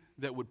thing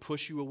that would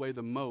push you away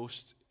the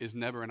most is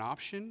never an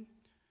option,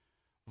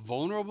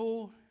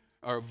 vulnerability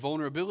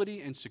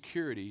and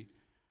security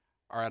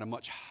are at a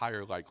much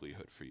higher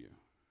likelihood for you.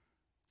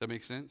 Does that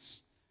make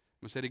sense?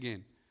 I'm going to say it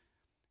again.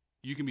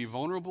 You can be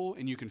vulnerable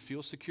and you can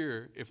feel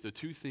secure if the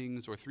two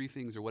things or three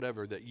things or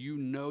whatever that you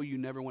know you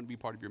never want to be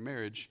part of your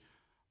marriage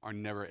are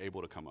never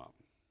able to come up.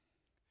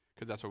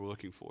 Because that's what we're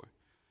looking for.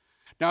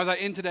 Now, as I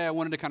end today, I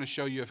wanted to kind of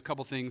show you a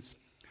couple things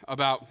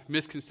about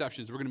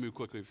misconceptions. We're going to move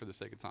quickly for the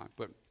sake of time.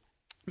 But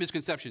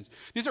misconceptions.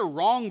 These are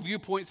wrong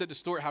viewpoints that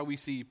distort how we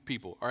see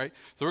people, all right?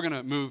 So we're going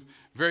to move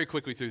very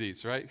quickly through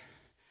these, right?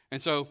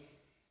 And so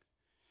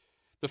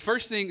the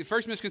first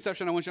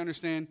misconception I want you to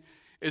understand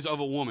is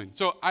of a woman.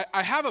 So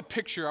I have a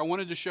picture I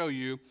wanted to show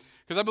you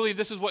because I believe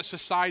this is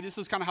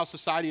kind of how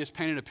society has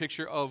painted a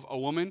picture of a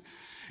woman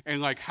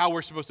and like how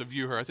we're supposed to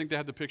view her. I think they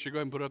have the picture. Go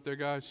ahead and put it up there,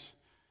 guys.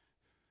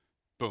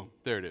 Boom,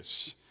 there it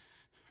is.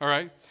 All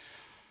right?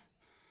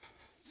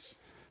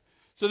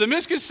 So the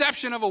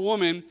misconception of a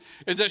woman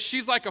is that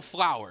she's like a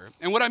flower.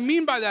 And what I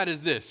mean by that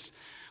is this.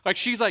 Like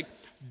she's like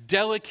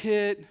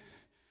delicate,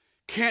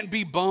 can't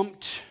be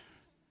bumped,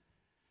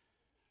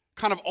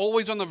 kind of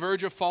always on the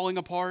verge of falling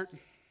apart.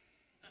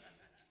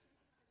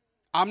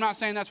 I'm not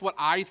saying that's what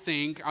I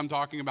think. I'm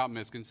talking about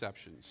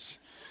misconceptions.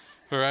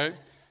 All right?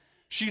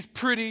 She's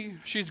pretty.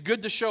 She's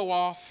good to show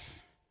off.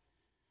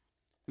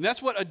 And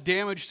that's what a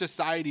damaged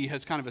society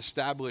has kind of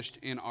established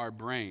in our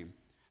brain.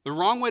 The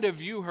wrong way to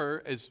view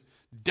her is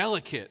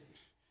delicate,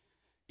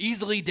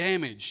 easily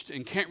damaged,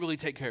 and can't really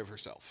take care of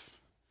herself.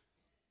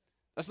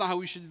 That's not how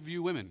we should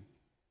view women.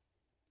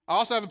 I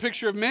also have a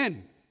picture of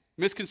men.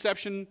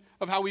 Misconception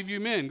of how we view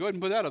men. Go ahead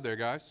and put that up there,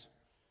 guys.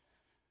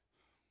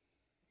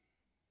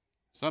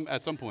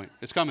 At some point.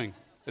 It's coming.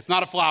 It's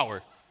not a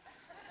flower.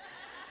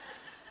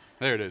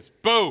 There it is.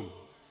 Boom.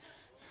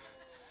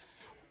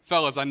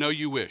 Fellas, I know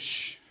you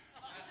wish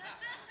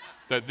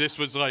that this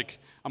was like,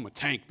 I'm a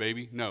tank,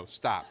 baby. No,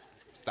 stop.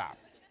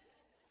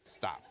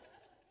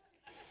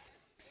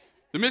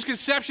 The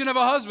misconception of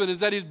a husband is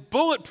that he's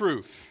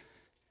bulletproof.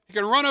 He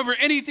can run over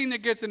anything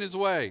that gets in his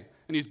way,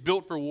 and he's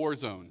built for war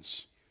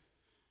zones.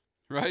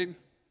 Right?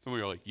 Some of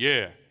you are like,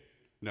 yeah,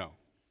 no.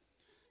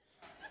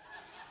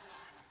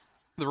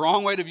 The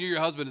wrong way to view your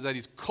husband is that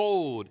he's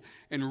cold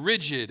and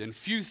rigid, and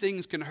few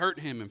things can hurt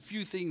him, and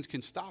few things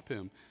can stop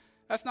him.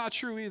 That's not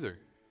true either.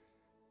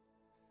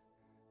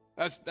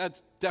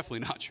 That's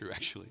definitely not true,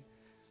 actually.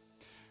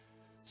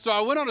 So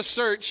I went on a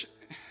search,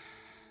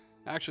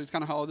 actually it's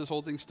kind of how this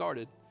whole thing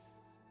started,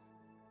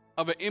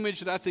 of an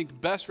image that I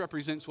think best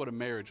represents what a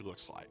marriage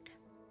looks like.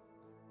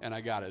 And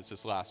I got it, it's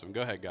this last one.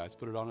 Go ahead, guys,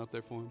 put it on up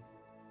there for him.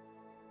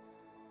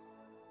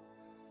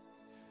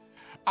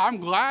 I'm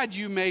glad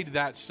you made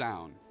that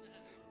sound.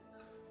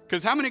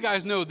 Because how many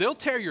guys know they'll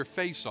tear your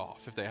face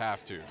off if they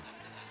have to?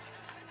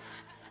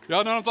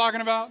 Y'all know what I'm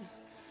talking about?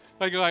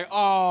 Like, you're like,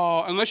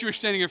 oh, unless you were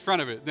standing in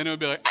front of it, then it would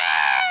be like,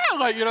 ah!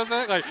 Like, you know what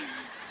I'm saying? Like,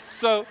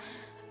 so,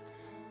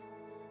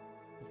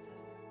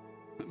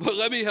 but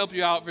let me help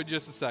you out for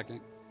just a second.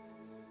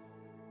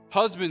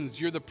 Husbands,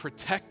 you're the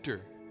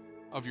protector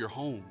of your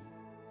home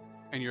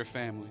and your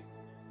family.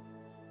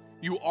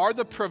 You are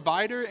the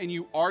provider and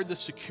you are the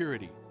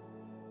security.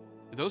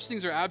 Those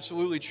things are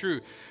absolutely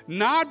true.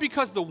 Not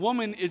because the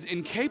woman is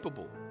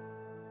incapable,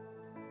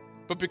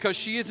 but because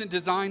she isn't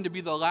designed to be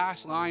the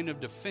last line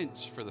of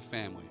defense for the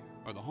family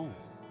or the home.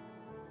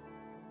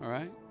 All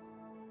right?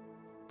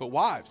 But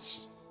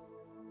wives,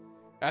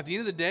 at the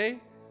end of the day,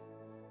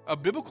 a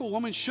biblical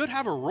woman should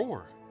have a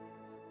roar.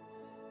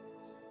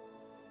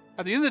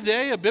 At the end of the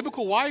day, a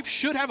biblical wife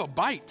should have a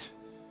bite.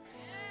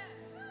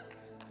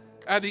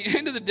 At the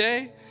end of the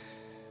day,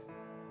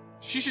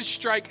 She should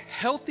strike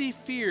healthy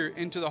fear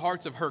into the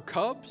hearts of her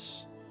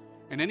cubs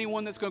and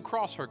anyone that's going to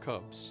cross her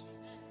cubs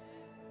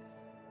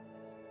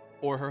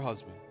or her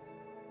husband.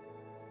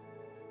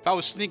 If I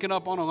was sneaking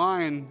up on a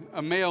lion,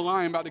 a male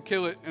lion about to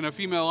kill it, and a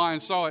female lion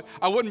saw it,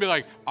 I wouldn't be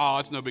like, oh,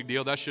 it's no big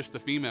deal. That's just the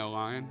female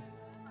lion.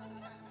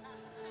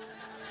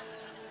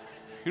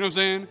 You know what I'm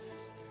saying?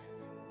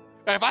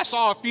 If I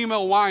saw a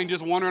female lion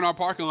just wandering our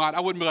parking lot, I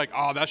wouldn't be like,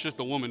 oh, that's just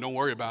a woman. Don't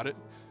worry about it.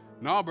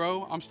 No,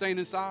 bro, I'm staying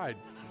inside.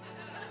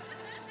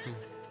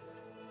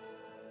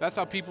 That's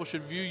how people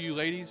should view you,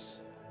 ladies.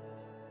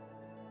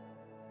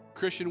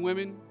 Christian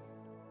women,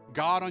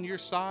 God on your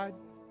side,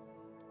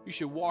 you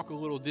should walk a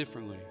little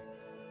differently.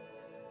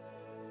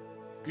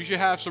 You should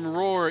have some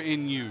roar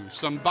in you,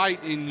 some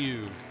bite in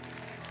you.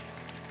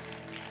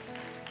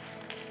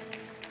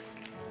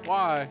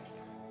 Why?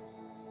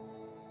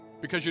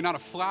 Because you're not a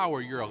flower,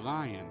 you're a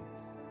lion.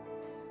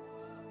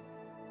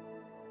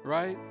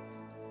 Right?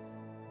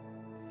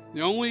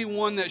 The only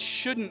one that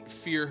shouldn't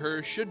fear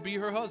her should be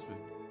her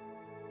husband.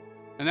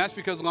 And that's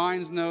because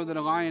lions know that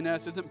a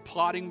lioness isn't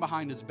plotting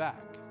behind his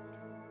back.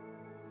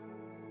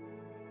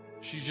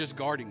 She's just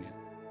guarding it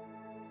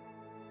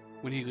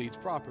when he leads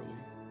properly.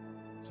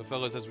 So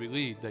fellas, as we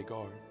lead, they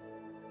guard.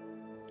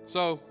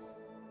 So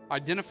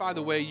identify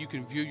the way you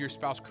can view your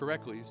spouse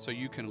correctly so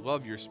you can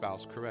love your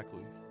spouse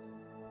correctly.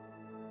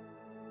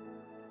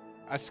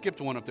 I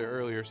skipped one up there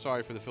earlier.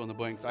 Sorry for the fill in the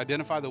blanks.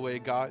 Identify the way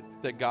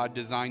that God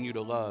designed you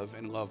to love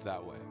and love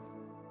that way.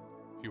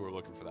 If you were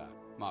looking for that,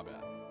 my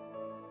bad.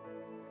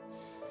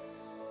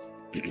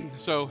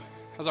 So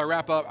as I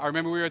wrap up, I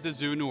remember we were at the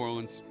zoo in New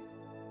Orleans.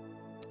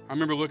 I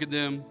remember looking at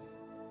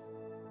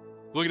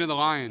the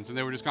lions, and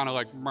they were just kind of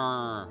like,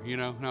 you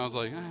know, and I was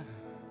like,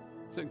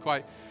 didn't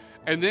quite.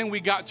 And then we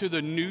got to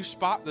the new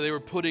spot that they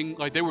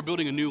were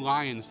building a new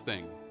lions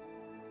thing.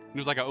 It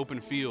was like an open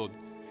field.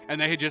 And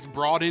they had just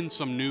brought in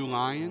some new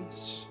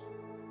lions.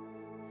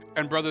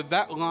 And brother,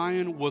 that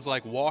lion was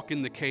like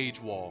walking the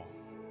cage wall.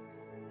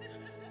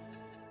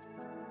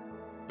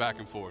 Back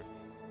and forth.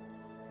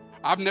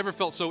 I've never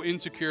felt so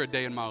insecure a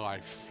day in my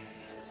life.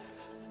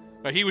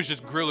 But he was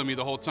just grilling me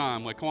the whole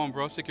time. Like, come on,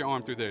 bro, stick your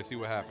arm through there, see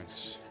what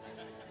happens.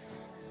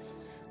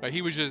 But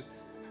he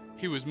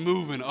was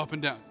moving up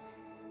and down.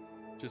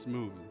 Just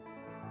moving.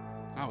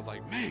 I was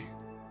like, man.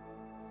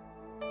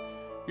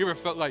 You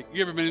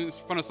ever been in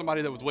front of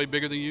somebody that was way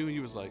bigger than you, and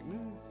you was like,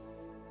 man.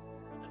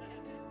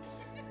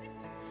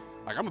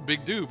 Like, I'm a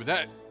big dude,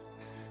 but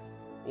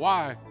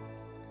why?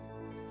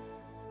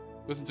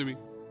 Listen to me.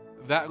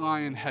 That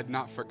lion had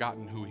not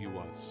forgotten who he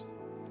was.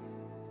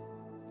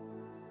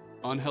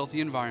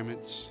 Unhealthy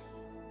environments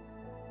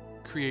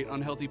create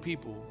unhealthy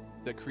people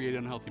that create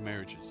unhealthy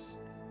marriages.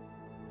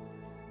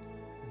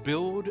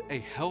 Build a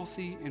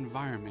healthy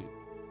environment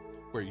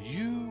where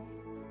you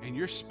and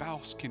your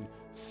spouse can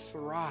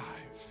thrive.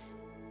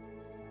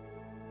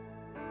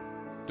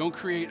 Don't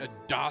create a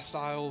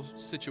docile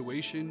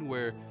situation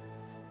where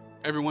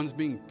everyone's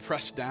being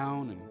pressed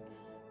down and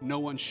no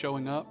one's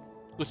showing up.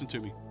 Listen to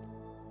me.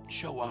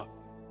 Show up.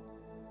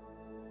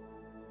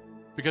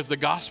 Because the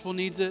gospel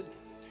needs it,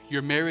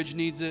 your marriage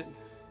needs it,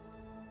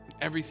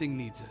 everything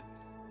needs it.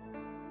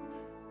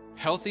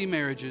 Healthy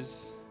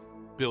marriages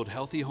build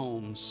healthy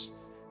homes,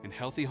 and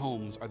healthy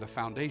homes are the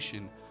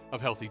foundation of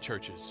healthy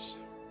churches.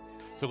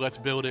 So let's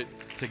build it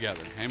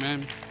together.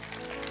 Amen.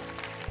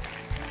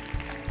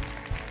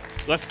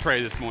 Let's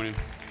pray this morning.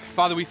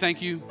 Father, we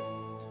thank you.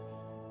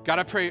 God,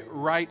 I pray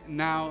right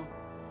now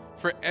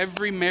for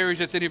every marriage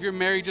that's in. If you're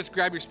married, just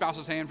grab your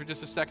spouse's hand for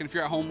just a second. If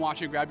you're at home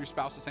watching, grab your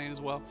spouse's hand as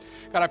well.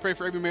 God, I pray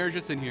for every marriage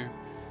that's in here.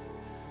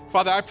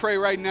 Father, I pray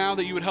right now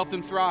that you would help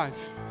them thrive.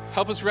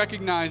 Help us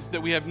recognize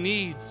that we have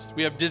needs,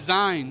 we have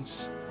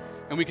designs,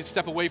 and we can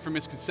step away from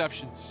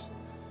misconceptions.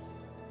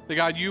 That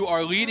God, you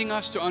are leading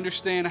us to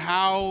understand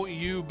how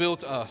you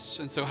built us.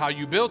 And so how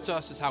you built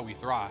us is how we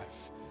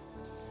thrive.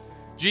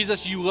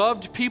 Jesus, you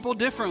loved people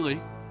differently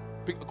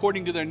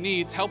according to their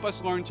needs. Help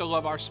us learn to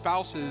love our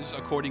spouses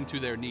according to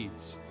their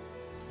needs.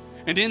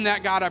 And in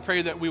that, God, I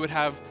pray that we would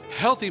have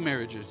healthy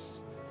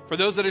marriages. For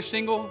those that are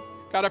single,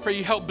 God, I pray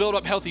you help build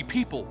up healthy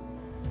people.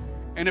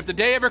 And if the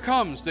day ever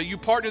comes that you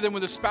partner them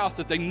with a spouse,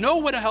 that they know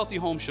what a healthy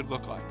home should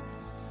look like.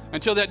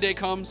 Until that day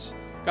comes,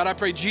 God, I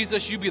pray,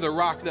 Jesus, you be the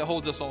rock that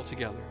holds us all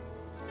together.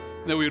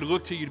 And that we would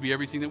look to you to be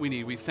everything that we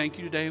need. We thank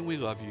you today and we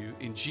love you.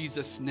 In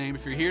Jesus' name,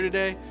 if you're here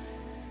today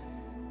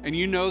and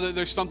you know that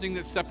there's something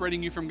that's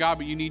separating you from God,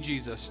 but you need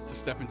Jesus to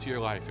step into your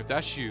life, if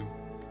that's you,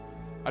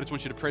 I just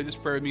want you to pray this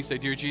prayer with me. Say,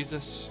 dear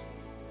Jesus,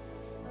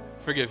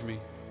 forgive me.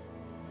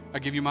 I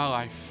give you my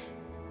life.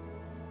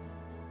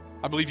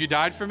 I believe you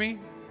died for me.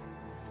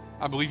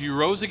 I believe you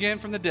rose again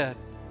from the dead.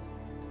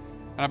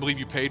 And I believe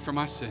you paid for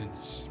my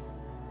sins.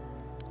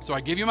 So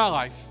I give you my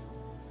life.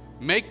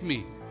 Make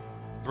me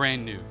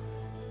brand new.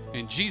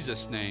 In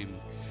Jesus' name,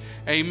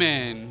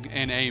 amen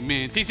and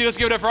amen. TC, let's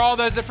give it up for all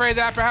those that prayed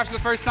that perhaps for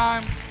the first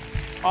time.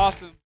 Awesome.